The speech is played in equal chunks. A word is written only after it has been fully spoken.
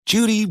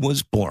Judy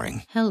was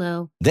boring.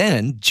 Hello.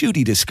 Then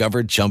Judy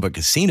discovered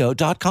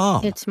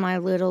ChumbaCasino.com. It's my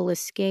little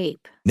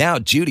escape. Now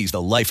Judy's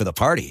the life of the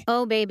party.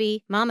 Oh,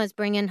 baby, mama's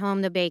bringing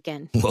home the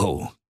bacon.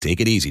 Whoa,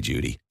 take it easy,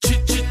 Judy.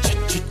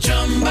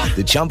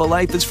 The Chumba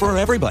life is for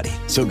everybody.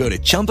 So go to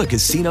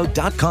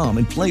ChumbaCasino.com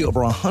and play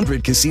over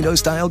 100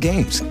 casino-style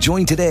games.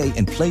 Join today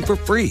and play for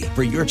free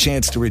for your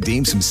chance to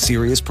redeem some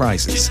serious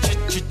prizes.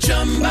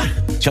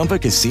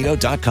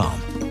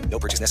 ChumbaCasino.com. No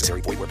purchase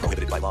necessary. Void where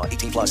prohibited by law.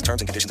 18 plus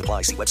terms and conditions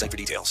apply. See website for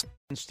details.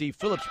 Steve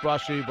Phillips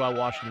brought to you by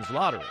Washington's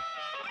Lottery.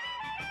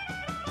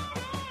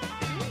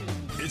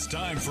 It's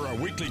time for our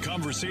weekly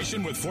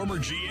conversation with former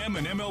GM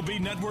and MLB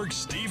Network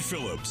Steve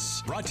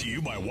Phillips. Brought to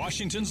you by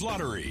Washington's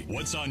Lottery.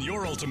 What's on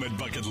your ultimate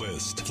bucket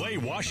list? Play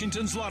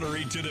Washington's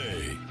Lottery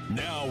today.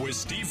 Now with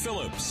Steve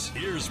Phillips,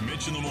 here's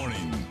Mitch in the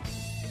Morning.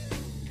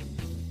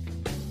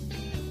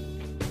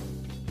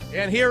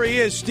 And here he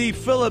is, Steve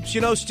Phillips.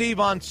 You know, Steve,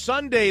 on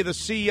Sunday, the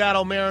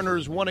Seattle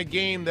Mariners won a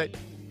game that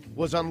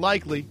was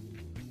unlikely.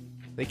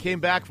 They came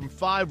back from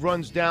 5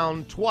 runs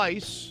down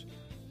twice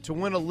to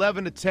win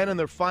 11-10 in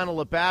their final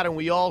at-bat, and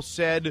we all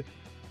said,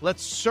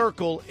 let's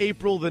circle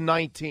April the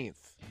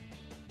 19th.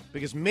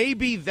 Because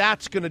maybe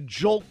that's going to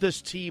jolt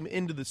this team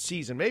into the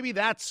season. Maybe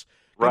that's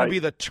going to be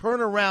the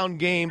turnaround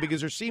game,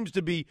 because there seems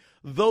to be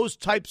those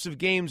types of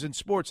games in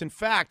sports. In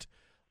fact,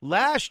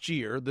 last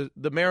year,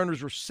 the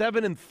Mariners were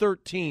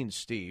 7-13,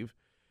 Steve,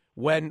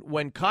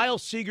 when Kyle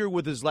Seager,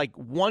 with his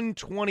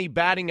 120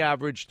 batting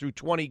average through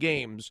 20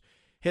 games,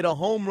 hit a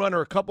home run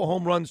or a couple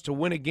home runs to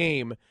win a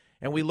game,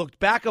 and we looked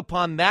back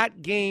upon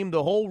that game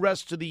the whole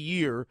rest of the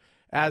year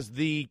as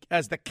the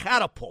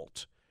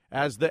catapult,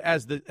 as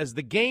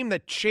the game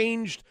that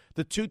changed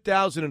the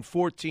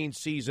 2014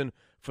 season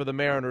for the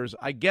Mariners.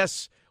 I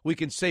guess we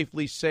can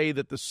safely say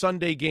that the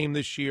Sunday game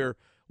this year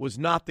was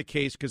not the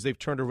case, because they've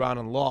turned around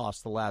and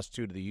lost the last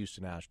 2 to the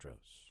Houston Astros.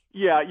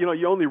 Yeah, you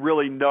only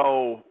really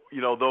know,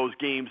 those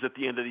games at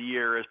the end of the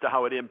year as to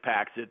how it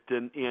impacts it,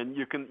 and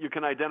you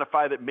can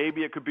identify that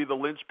maybe it could be the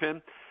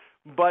linchpin.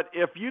 But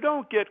if you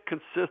don't get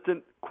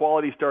consistent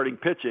quality starting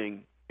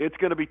pitching, it's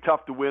going to be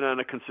tough to win on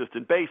a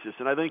consistent basis.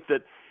 And I think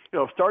that,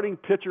 starting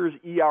pitchers'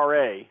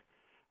 ERA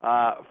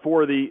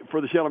for the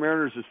Seattle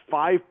Mariners is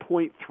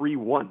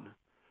 5.31.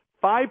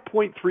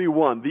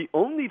 5.31. The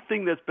only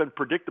thing that's been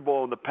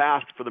predictable in the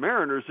past for the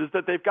Mariners is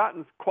that they've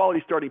gotten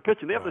quality starting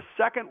pitching. They have the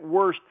second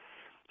worst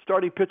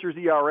starting pitcher's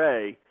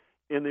ERA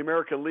in the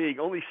American League,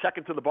 only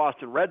second to the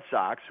Boston Red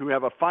Sox, who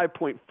have a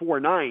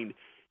 5.49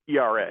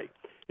 ERA.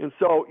 And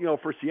so,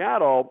 for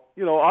Seattle,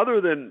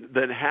 other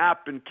than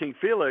Happ and King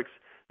Felix,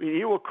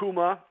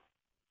 Iwakuma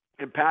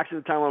and Paxton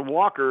and Taijuan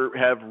Walker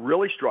have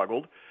really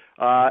struggled.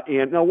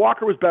 And now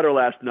Walker was better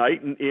last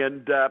night, and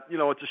it's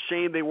a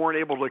shame they weren't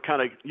able to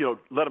kind of,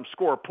 let him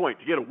score a point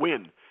to get a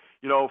win,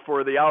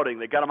 for the outing.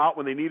 They got him out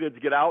when they needed to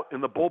get out,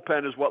 and the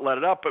bullpen is what let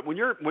it up. But when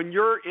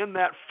you're in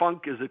that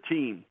funk as a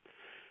team,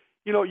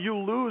 you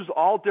lose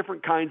all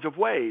different kinds of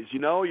ways.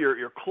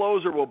 Your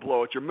closer will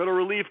blow it. Your middle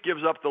relief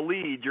gives up the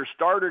lead. Your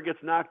starter gets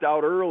knocked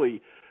out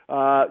early.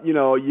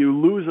 You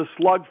lose a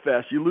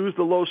slugfest. You lose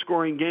the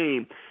low-scoring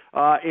game.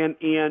 And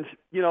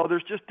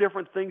there's just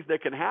different things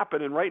that can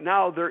happen. And right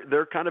now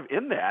they're kind of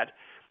in that.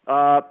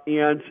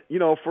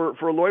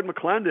 For Lloyd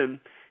McClendon,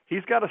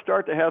 he's got to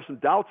start to have some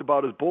doubts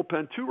about his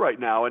bullpen too right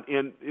now.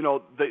 And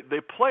they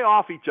play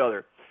off each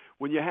other.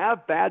 When you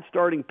have bad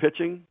starting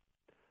pitching,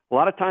 a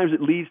lot of times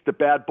it leads to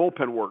bad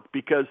bullpen work,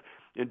 because,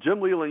 and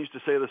Jim Leyland used to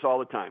say this all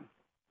the time,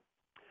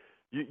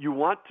 you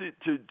want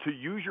to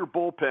use your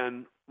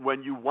bullpen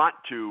when you want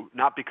to,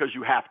 not because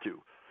you have to.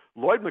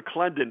 Lloyd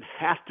McClendon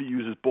has to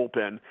use his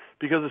bullpen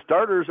because the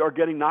starters are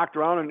getting knocked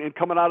around and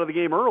coming out of the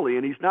game early,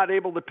 and he's not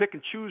able to pick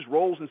and choose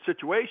roles and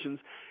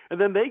situations,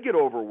 and then they get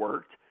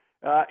overworked,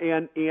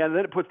 and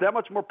then it puts that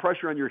much more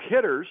pressure on your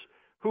hitters,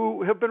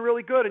 who have been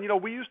really good.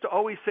 And, we used to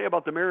always say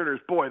about the Mariners,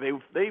 boy,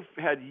 they've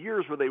had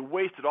years where they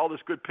wasted all this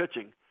good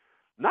pitching.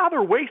 Now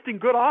they're wasting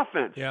good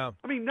offense. Yeah.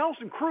 I mean,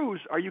 Nelson Cruz,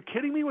 are you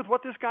kidding me with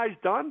what this guy's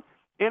done?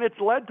 And it's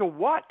led to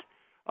what?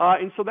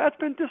 And so that's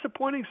been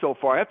disappointing so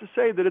far. I have to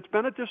say that it's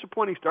been a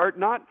disappointing start,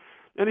 not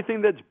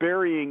anything that's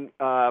burying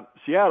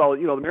Seattle.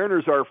 The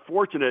Mariners are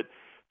fortunate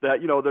that,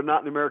 they're not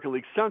in the American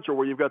League Central,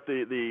 where you've got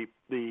the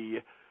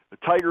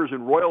Tigers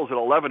and Royals at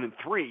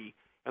 11-3.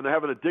 And they're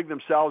having to dig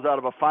themselves out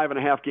of a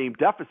 5.5 game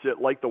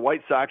deficit like the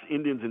White Sox,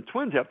 Indians, and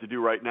Twins have to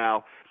do right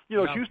now.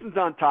 Houston's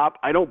on top.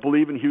 I don't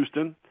believe in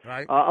Houston.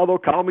 Right. Although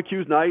Kyle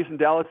McHugh's nice and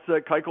Dallas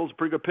Keuchel's a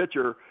pretty good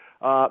pitcher,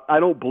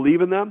 I don't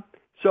believe in them.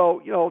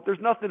 So,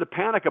 there's nothing to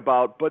panic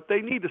about, but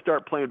they need to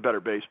start playing better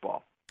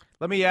baseball.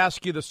 Let me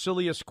ask you the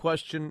silliest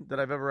question that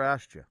I've ever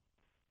asked you.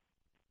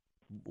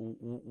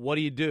 What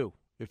do you do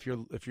if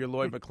you're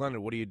Lloyd McClendon?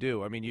 What do you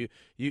do? I mean,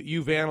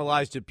 you've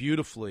analyzed it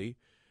beautifully.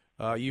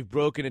 You've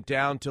broken it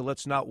down to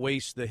let's not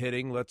waste the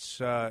hitting. Let's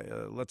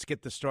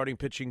get the starting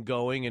pitching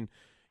going. And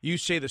you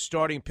say the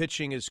starting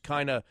pitching is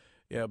kind of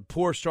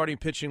poor starting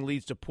pitching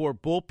leads to poor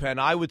bullpen.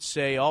 I would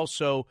say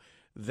also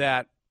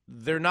that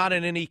they're not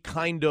in any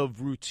kind of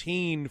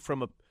routine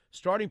from a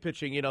starting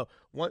pitching,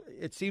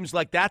 it seems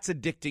like that's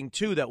addicting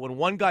too, that when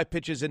one guy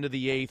pitches into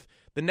the eighth,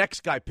 the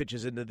next guy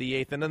pitches into the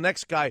eighth, and the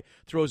next guy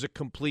throws a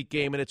complete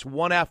game, and it's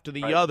one after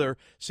the other.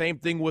 Same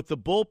thing with the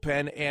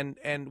bullpen, and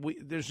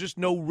there's just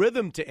no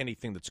rhythm to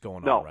anything that's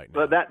going on right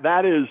now. But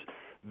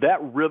that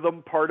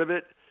rhythm part of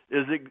it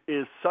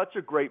is such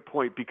a great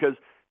point, because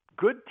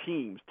good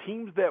teams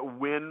that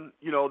win,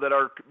 that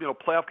are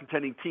playoff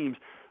contending teams,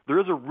 there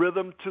is a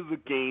rhythm to the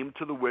game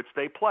to the which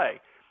they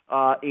play.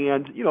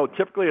 And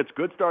typically it's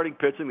good starting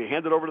pitching. They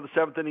hand it over to the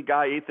seventh inning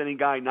guy, eighth inning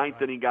guy, ninth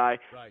inning guy.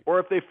 Right. Or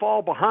if they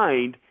fall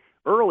behind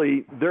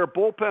early, their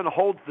bullpen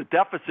holds the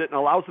deficit and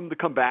allows them to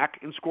come back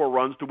and score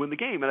runs to win the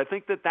game. And I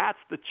think that's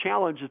the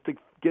challenge, is to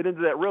get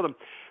into that rhythm.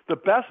 The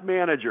best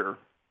manager,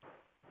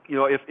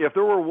 if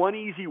there were one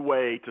easy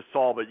way to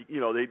solve it,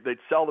 they'd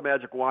sell the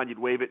magic wand, you'd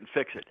wave it and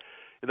fix it.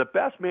 The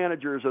best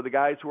managers are the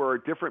guys who are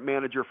a different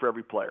manager for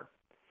every player.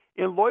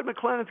 And Lloyd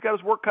McClendon's got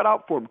his work cut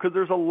out for him, because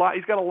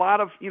he's got a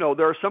lot of,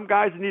 there are some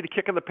guys that need a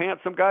kick in the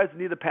pants, some guys that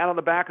need the pat on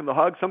the back and the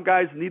hug, some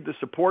guys need the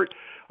support.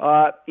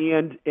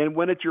 And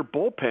when it's your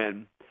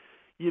bullpen,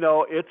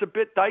 it's a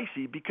bit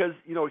dicey, because,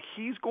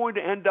 he's going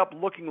to end up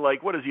looking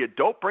like, what is he, a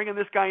dope bringing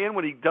this guy in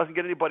when he doesn't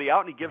get anybody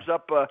out and he gives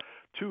up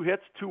 2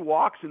 hits, 2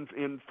 walks,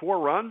 and 4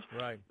 runs?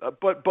 Right.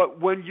 But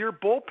when your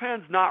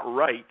bullpen's not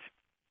right,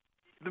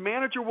 the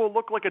manager will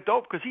look like a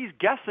dope, because he's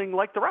guessing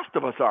like the rest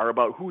of us are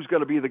about who's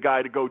going to be the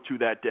guy to go to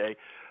that day.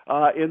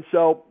 And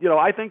so,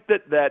 I think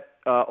that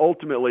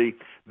ultimately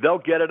they'll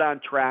get it on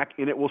track,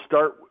 and it will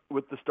start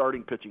with the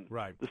starting pitching.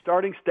 Right. The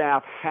starting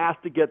staff has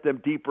to get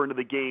them deeper into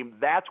the game.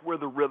 That's where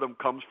the rhythm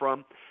comes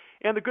from.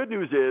 And the good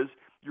news is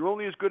you're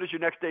only as good as your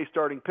next day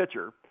starting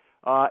pitcher.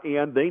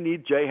 And they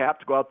need Jay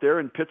Happ to go out there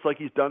and pitch like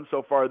he's done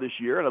so far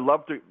this year. And I'd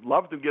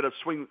love to get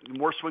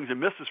more swings and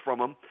misses from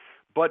him.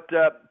 But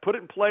put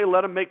it in play,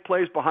 let him make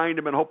plays behind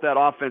him, and hope that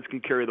offense can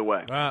carry the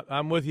way.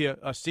 I'm with you.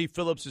 Steve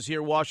Phillips is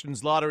here,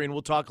 Washington's Lottery, and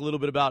we'll talk a little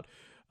bit about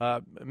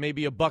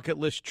maybe a bucket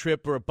list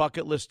trip or a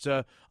bucket list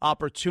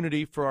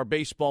opportunity for our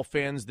baseball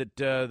fans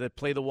that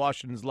play the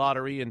Washington's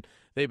Lottery. And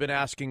they've been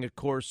asking, of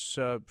course,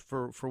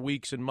 for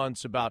weeks and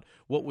months about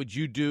what would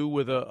you do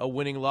with a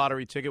winning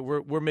lottery ticket.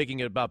 We're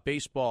making it about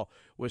baseball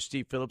with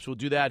Steve Phillips. We'll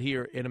do that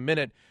here in a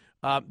minute.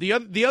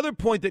 The other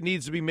point that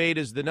needs to be made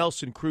is the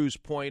Nelson Cruz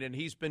point, and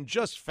he's been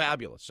just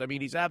fabulous. I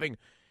mean, he's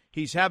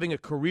having a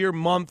career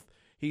month.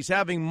 He's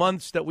having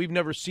months that we've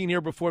never seen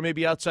here before,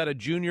 maybe outside of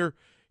junior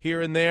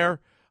here and there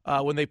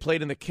when they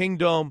played in the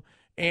Kingdome.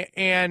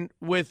 And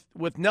with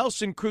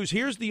Nelson Cruz,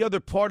 here's the other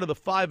part of the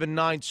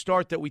 5-9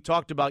 start that we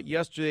talked about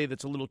yesterday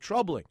that's a little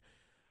troubling.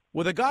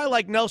 With a guy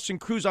like Nelson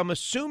Cruz, I'm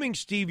assuming,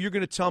 Steve, you're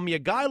going to tell me a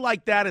guy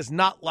like that is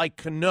not like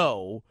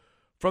Cano,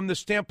 from the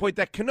standpoint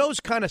that Cano's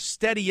kind of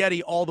steady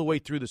Eddie all the way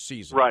through the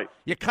season. Right.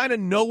 You kind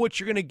of know what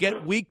you're going to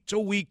get week to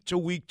week to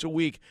week to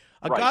week.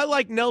 A guy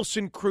like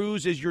Nelson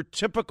Cruz is your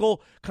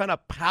typical kind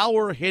of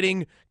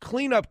power-hitting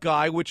cleanup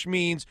guy, which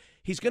means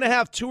he's going to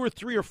have 2 or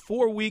 3 or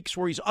 4 weeks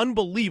where he's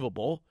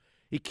unbelievable.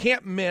 He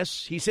can't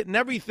miss. He's hitting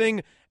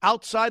everything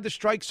outside the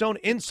strike zone,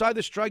 inside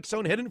the strike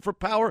zone, hitting for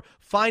power,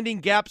 finding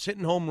gaps,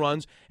 hitting home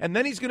runs. And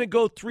then he's going to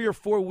go 3 or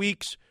 4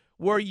 weeks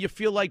where you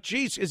feel like,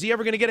 geez, is he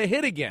ever going to get a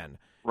hit again?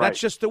 Right. That's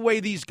just the way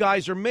these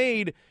guys are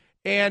made.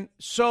 And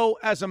so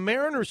as a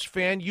Mariners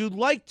fan, you'd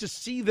like to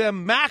see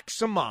them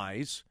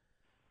maximize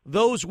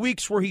those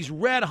weeks where he's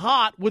red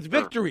hot with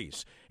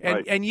victories.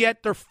 And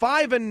yet they're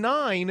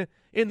 5-9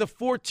 in the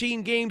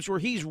 14 games where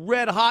he's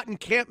red hot and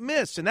can't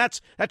miss. And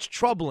that's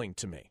troubling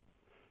to me.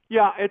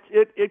 Yeah,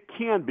 it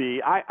can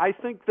be. I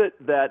think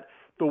that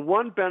the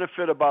one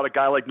benefit about a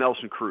guy like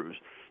Nelson Cruz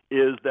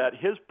is that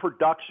his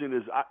production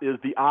is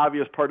the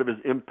obvious part of his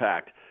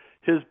impact.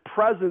 His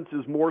presence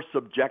is more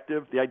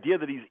subjective. The idea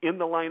that he's in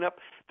the lineup,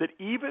 that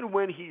even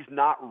when he's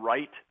not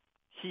right,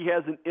 he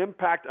has an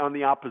impact on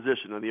the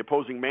opposition, on the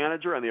opposing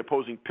manager, on the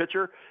opposing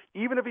pitcher,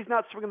 even if he's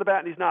not swinging the bat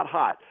and he's not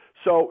hot.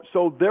 So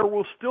there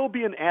will still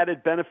be an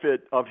added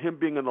benefit of him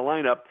being in the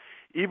lineup,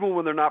 even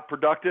when they're not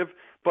productive.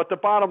 But the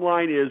bottom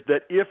line is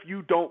that if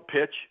you don't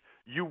pitch,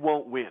 you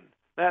won't win.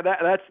 That's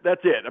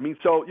it. I mean,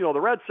 so,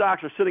 the Red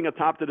Sox are sitting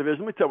atop the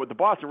division. Let me tell you what, the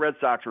Boston Red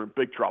Sox are in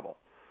big trouble.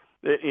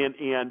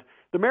 And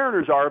the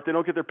Mariners are, if they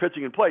don't get their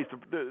pitching in place.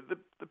 The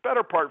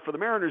better part for the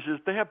Mariners is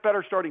they have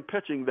better starting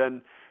pitching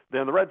than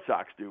the Red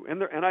Sox do,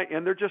 and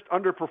they're just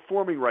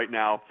underperforming right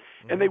now,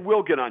 and they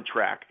will get on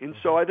track. And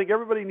so I think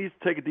everybody needs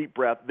to take a deep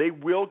breath. They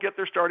will get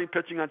their starting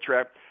pitching on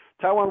track.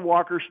 Taijuan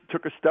Walker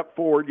took a step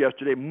forward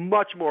yesterday,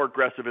 much more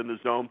aggressive in the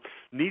zone,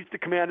 needs to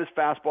command his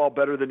fastball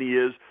better than he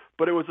is,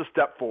 but it was a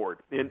step forward.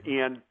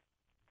 And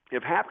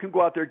if Happ can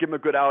go out there, give him a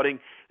good outing,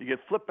 you get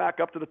flipped back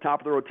up to the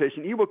top of the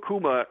rotation.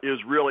 Iwakuma is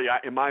really,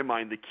 in my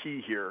mind, the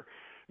key here.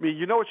 I mean,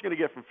 you know what you're going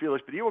to get from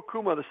Felix, but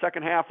Iwakuma, the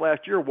second half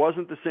last year,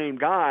 wasn't the same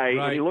guy,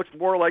 and he looks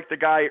more like the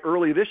guy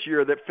early this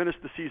year that finished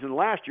the season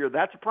last year.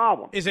 That's a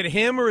problem. Is it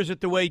him, or is it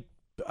the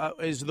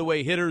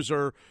way hitters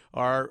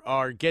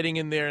are getting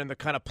in there and the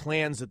kind of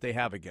plans that they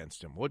have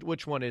against him?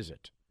 Which one is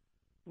it?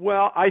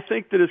 Well, I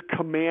think that his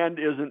command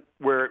isn't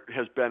where it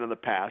has been in the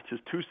past. His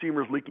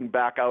two-seamers leaking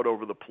back out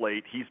over the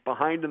plate. He's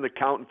behind in the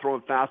count and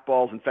throwing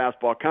fastballs and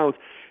fastball counts,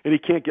 and he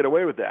can't get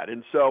away with that.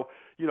 And so,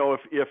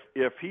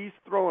 if he's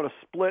throwing a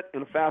split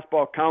and a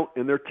fastball count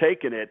and they're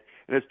taking it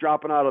and it's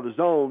dropping out of the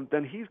zone,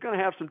 then he's going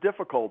to have some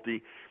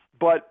difficulty.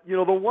 But,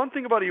 the one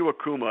thing about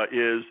Iwakuma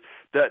is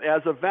that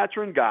as a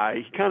veteran guy,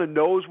 he kind of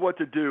knows what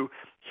to do.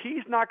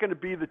 He's not going to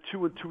be the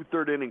 2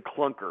 2/3 inning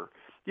clunker.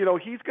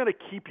 He's going to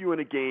keep you in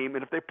a game,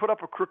 and if they put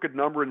up a crooked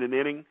number in an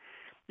inning,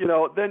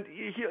 then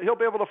he'll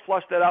be able to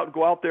flush that out and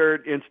go out there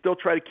and still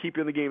try to keep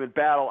you in the game in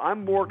battle.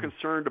 I'm more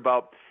concerned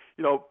about,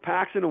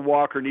 Paxton and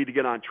Walker need to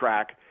get on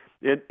track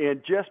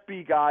and just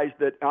be guys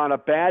that on a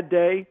bad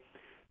day,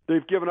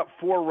 they've given up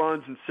 4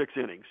 runs in 6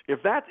 innings.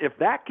 If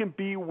that can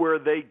be where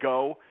they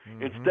go,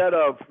 instead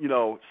of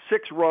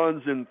 6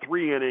 runs in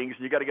 3 innings,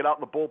 you got to get out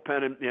in the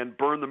bullpen and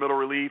burn the middle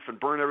relief and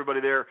burn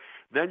everybody there,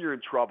 then you're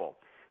in trouble.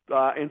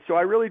 And so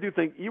I really do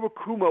think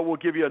Iwakuma will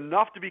give you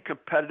enough to be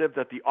competitive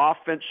that the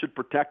offense should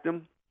protect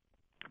him.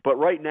 But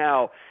right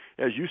now,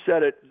 as you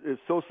said it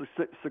so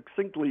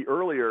succinctly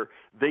earlier,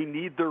 they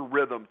need their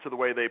rhythm to the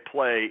way they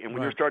play. And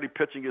when your starting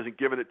pitching isn't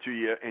giving it to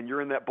you and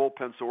you're in that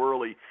bullpen so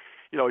early,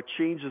 it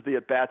changes the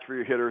at-bats for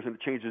your hitters and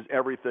it changes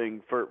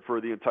everything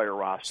for the entire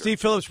roster. Steve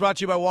Phillips brought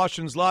to you by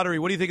Washington's Lottery.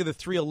 What do you think of the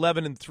 3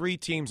 11-3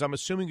 teams? I'm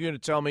assuming you're going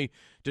to tell me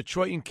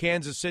Detroit and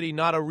Kansas City,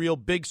 not a real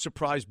big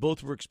surprise.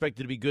 Both were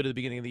expected to be good at the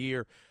beginning of the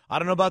year. I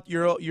don't know about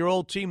your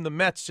old team, the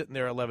Mets, sitting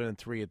there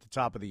 11-3 at the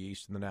top of the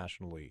East in the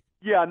National League.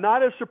 Yeah,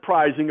 not as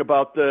surprising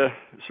about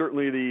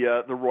certainly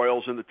the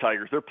Royals and the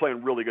Tigers. They're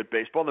playing really good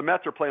baseball. The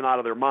Mets are playing out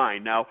of their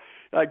mind. Now,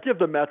 give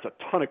the Mets a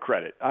ton of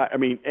credit.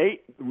 9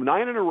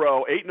 in a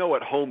row, 8-0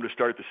 at home to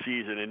start the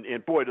season,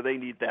 and boy, do they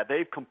need that.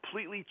 They've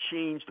completely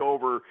changed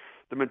over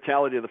the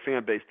mentality of the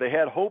fan base. They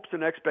had hopes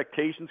and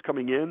expectations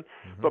coming in,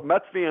 but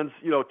Mets fans,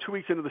 2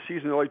 weeks into the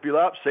season, they always be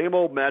up, same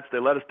old Mets, they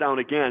let us down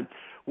again.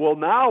 Well,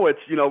 now it's,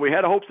 we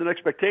had hopes and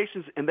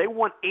expectations, and they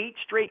won 8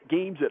 straight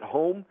games at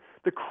home.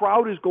 The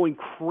crowd is going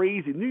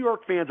crazy. New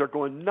York fans are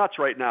going nuts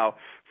right now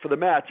for the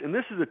Mets, and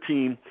this is a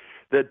team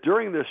that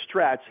during this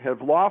stretch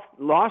have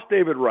lost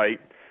David Wright,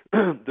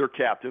 their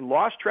captain,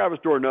 lost Travis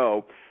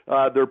d'Ormeau,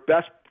 their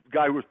best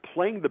guy who was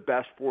playing the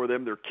best for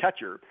them, their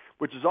catcher,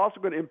 which is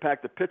also going to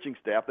impact the pitching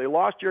staff. They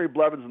lost Jerry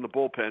Blevins in the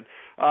bullpen.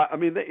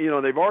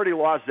 They've already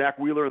lost Zach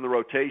Wheeler in the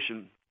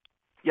rotation,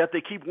 yet they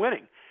keep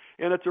winning.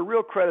 And it's a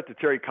real credit to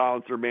Terry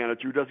Collins, their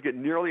manager, who doesn't get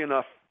nearly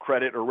enough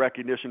credit or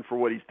recognition for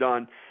what he's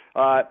done.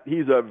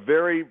 He's a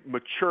very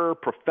mature,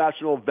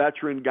 professional,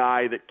 veteran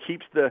guy that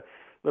keeps the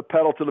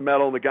pedal to the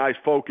metal and the guy's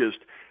focused.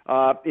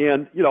 They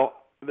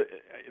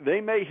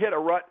may hit a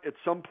rut at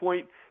some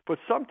point, but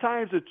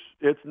sometimes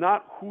it's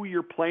not who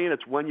you're playing,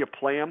 it's when you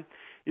play them.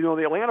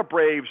 The Atlanta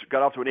Braves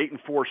got off to an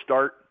 8-4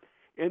 start,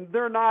 and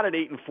they're not an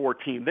 8-4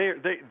 team.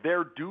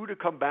 They're due to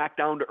come back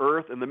down to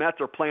earth, and the Mets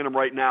are playing them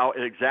right now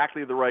at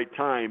exactly the right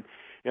time.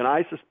 And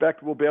I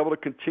suspect we'll be able to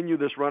continue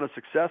this run of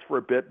success for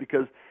a bit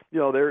because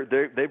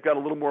they've got a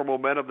little more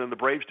momentum than the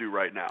Braves do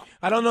right now.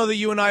 I don't know that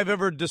you and I have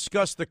ever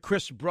discussed the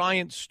Chris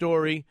Bryant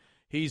story.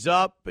 He's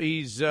up.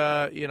 He's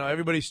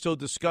everybody's still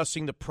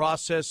discussing the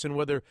process and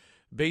whether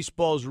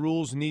baseball's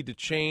rules need to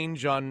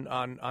change on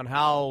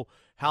how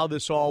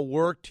this all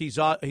worked. He's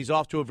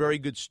off to a very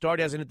good start.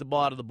 He hasn't hit the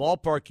ball out of the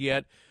ballpark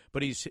yet,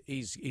 but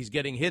he's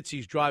getting hits.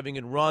 He's driving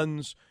in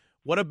runs.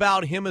 What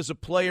about him as a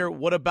player?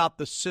 What about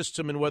the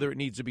system and whether it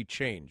needs to be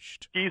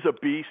changed? He's a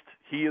beast.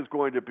 He is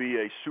going to be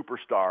a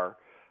superstar.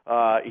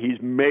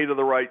 He's made of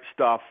the right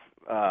stuff.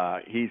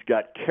 He's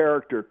got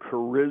character,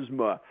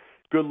 charisma,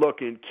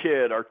 good-looking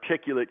kid,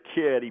 articulate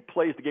kid. He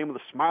plays the game with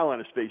a smile on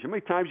his face. How many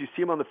times you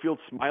see him on the field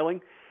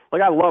smiling?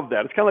 I love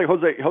that. It's kind of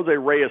like Jose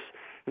Reyes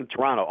in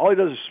Toronto. All he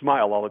does is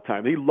smile all the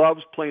time. He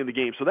loves playing the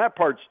game. So that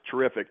part's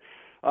terrific.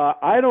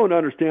 I don't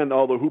understand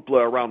all the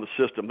hoopla around the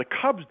system. The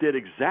Cubs did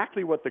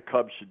exactly what the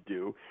Cubs should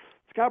do.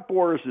 Scott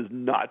Boras is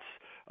nuts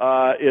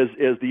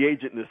as the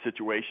agent in this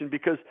situation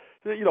because,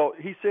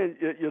 he's saying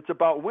it's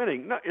about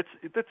winning. No,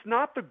 that's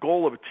not the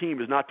goal of a team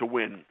is not to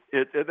win.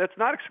 That's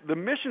not the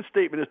mission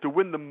statement is to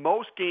win the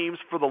most games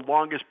for the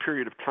longest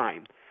period of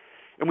time.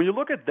 And when you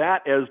look at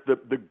that as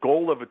the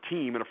goal of a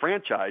team and a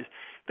franchise,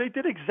 they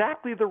did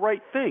exactly the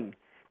right thing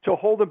to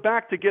hold them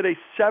back to get a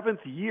 7th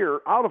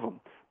year out of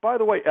them. By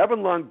the way, Evan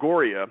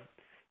Longoria,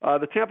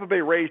 the Tampa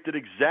Bay Rays did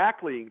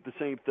exactly the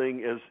same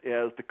thing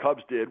as the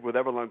Cubs did with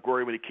Evan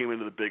Longoria when he came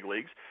into the big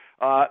leagues.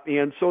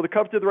 And so the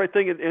Cubs did the right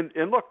thing.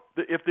 And look,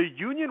 if the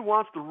union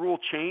wants the rule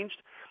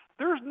changed,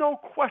 there's no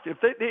question.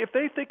 If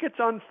they think it's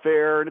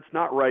unfair and it's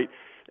not right,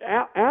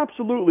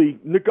 absolutely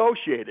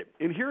negotiate it.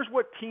 And here's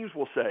what teams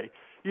will say.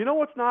 You know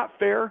what's not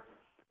fair?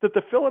 That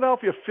the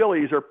Philadelphia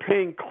Phillies are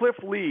paying Cliff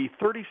Lee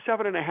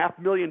 $37.5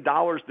 million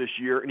this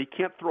year, and he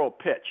can't throw a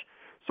pitch.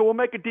 So we'll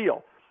make a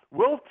deal.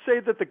 We'll say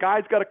that the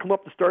guy's got to come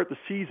up to start the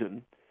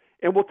season,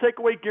 and we'll take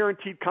away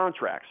guaranteed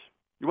contracts.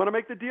 You want to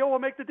make the deal? We'll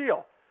make the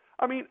deal.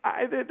 I mean,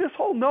 this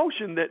whole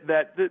notion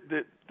that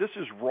this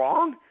is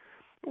wrong,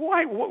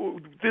 why?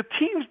 The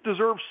teams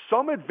deserve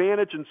some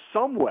advantage in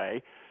some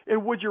way.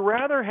 And would you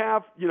rather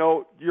have,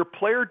 your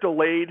player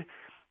delayed,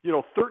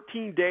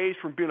 13 days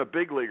from being a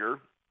big leaguer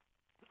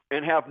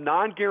and have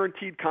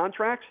non-guaranteed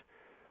contracts?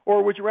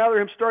 Or would you rather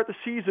him start the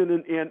season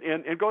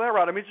and go that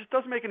route? I mean, it just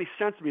doesn't make any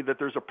sense to me that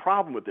there's a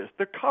problem with this.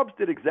 The Cubs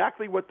did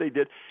exactly what they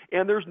did,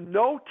 and there's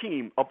no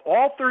team of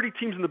all 30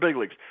 teams in the big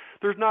leagues,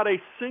 there's not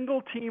a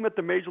single team at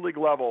the major league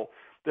level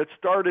that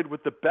started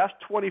with the best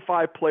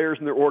 25 players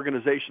in their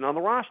organization on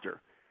the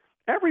roster.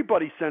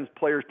 Everybody sends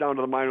players down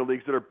to the minor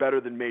leagues that are better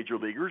than major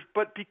leaguers,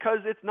 but because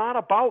it's not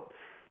about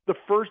the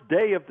first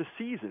day of the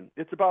season.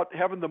 It's about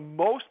having the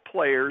most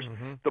players,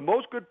 the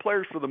most good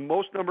players for the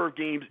most number of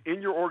games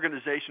in your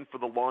organization for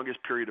the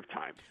longest period of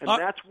time. And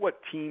that's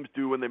what teams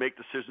do when they make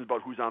decisions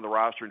about who's on the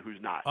roster and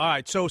who's not. All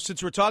right, so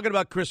since we're talking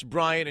about Chris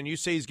Bryant and you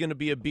say he's going to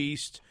be a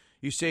beast,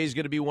 you say he's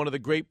going to be one of the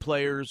great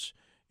players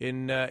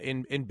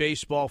in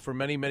baseball for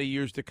many, many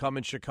years to come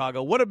in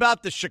Chicago, what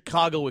about the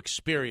Chicago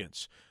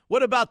experience?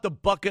 What about the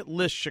bucket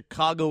list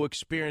Chicago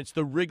experience,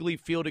 the Wrigley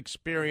Field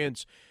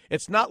experience?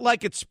 It's not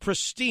like it's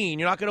pristine.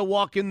 You're not going to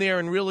walk in there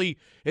and really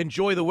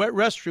enjoy the wet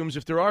restrooms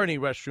if there are any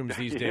restrooms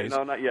these days.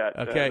 No, not yet.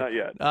 Okay, not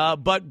yet.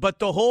 But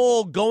the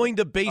whole going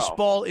to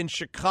baseball in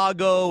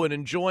Chicago and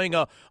enjoying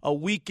a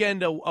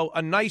weekend,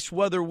 a nice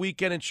weather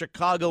weekend in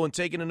Chicago and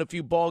taking in a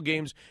few ball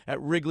games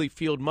at Wrigley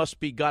Field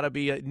got to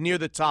be near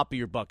the top of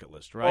your bucket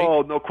list, right?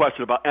 Oh, no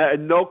question about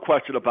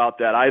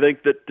that. I think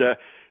that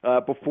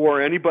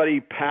before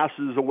anybody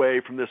passes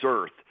away from this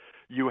earth,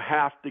 you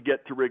have to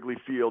get to Wrigley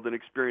Field and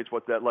experience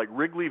what that like.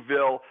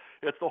 Wrigleyville,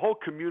 it's the whole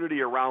community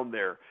around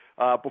there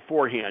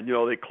beforehand.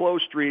 They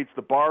close streets,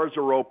 the bars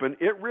are open.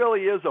 It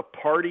really is a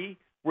party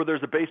where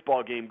there's a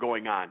baseball game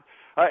going on.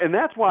 And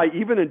that's why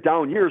even in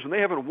down years when they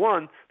haven't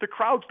won, the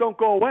crowds don't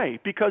go away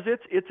because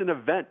it's an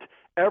event.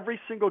 Every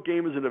single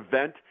game is an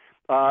event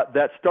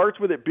that starts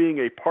with it being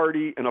a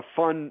party and a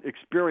fun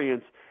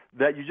experience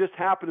that you just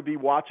happen to be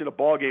watching a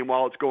ball game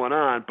while it's going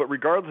on. But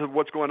regardless of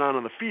what's going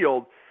on the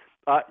field,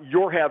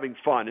 you're having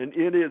fun. And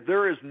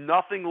there is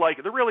nothing like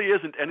it. There really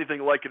isn't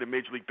anything like it in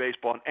Major League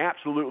Baseball, and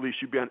absolutely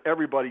should be on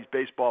everybody's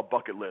baseball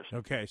bucket list.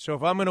 Okay, so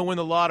if I'm going to win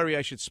the lottery,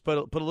 I should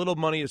put a little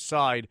money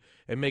aside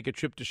and make a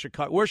trip to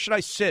Chicago. Where should I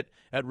sit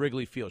at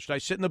Wrigley Field? Should I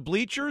sit in the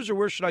bleachers, or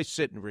where should I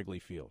sit in Wrigley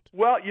Field?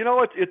 Well,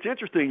 it's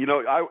interesting.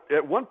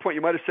 At one point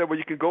you might have said, well,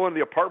 you can go in the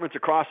apartments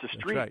across the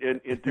street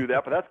and do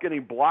that, but that's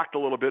getting blocked a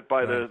little bit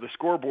by the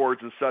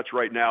scoreboards and such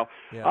right now.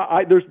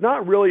 Yeah. There's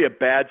not really a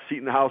bad seat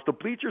in the house. The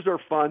bleachers are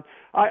fun.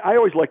 I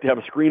always like to have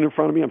a screen in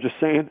front of me. I'm just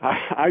saying.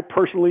 I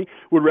personally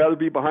would rather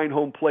be behind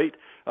home plate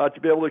to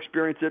be able to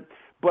experience it.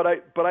 But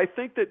I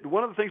think that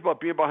one of the things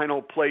about being behind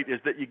home plate is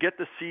that you get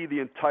to see the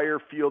entire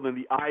field and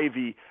the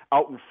ivy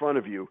out in front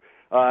of you.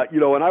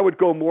 And I would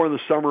go more in the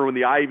summer when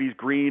the ivy's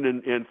green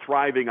and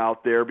thriving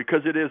out there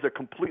because it is a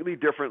completely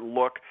different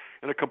look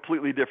and a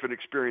completely different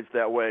experience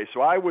that way.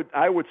 So I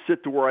would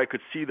sit to where I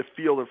could see the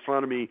field in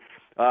front of me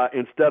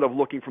instead of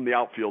looking from the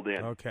outfield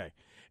in. Okay.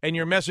 And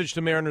your message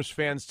to Mariners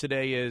fans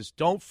today is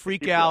don't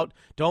freak out.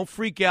 Don't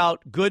freak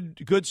out.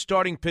 Good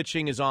starting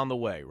pitching is on the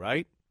way,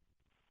 right?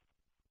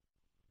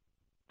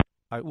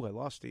 I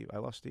lost Steve.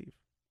 That was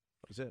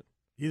it.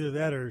 Either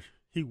that or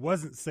he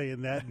wasn't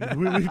saying that. And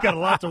we've got a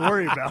lot to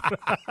worry about.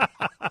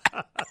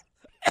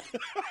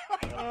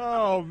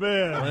 Oh,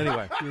 man. Well,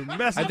 anyway,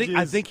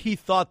 I think he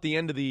thought the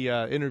end of the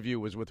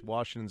interview was with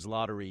Washington's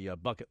lottery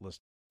bucket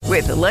list.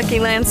 With the Lucky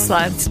Land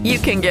Slots, you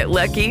can get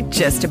lucky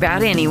just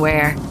about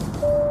anywhere.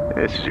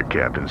 This is your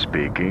captain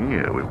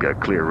speaking. We've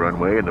got clear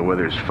runway and the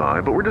weather's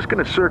fine, but we're just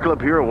going to circle up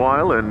here a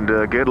while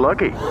and get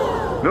lucky.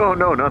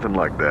 No, nothing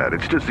like that.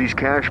 It's just these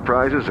cash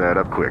prizes add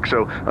up quick.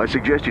 So I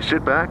suggest you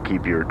sit back,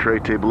 keep your tray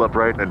table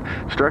upright, and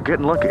start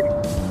getting lucky.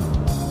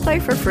 Play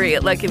for free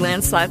at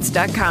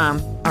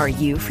LuckyLandSlots.com. Are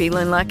you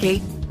feeling lucky?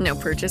 No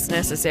purchase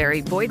necessary.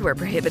 Void where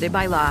prohibited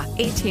by law.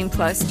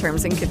 18+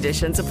 terms and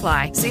conditions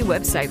apply. See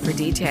website for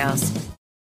details.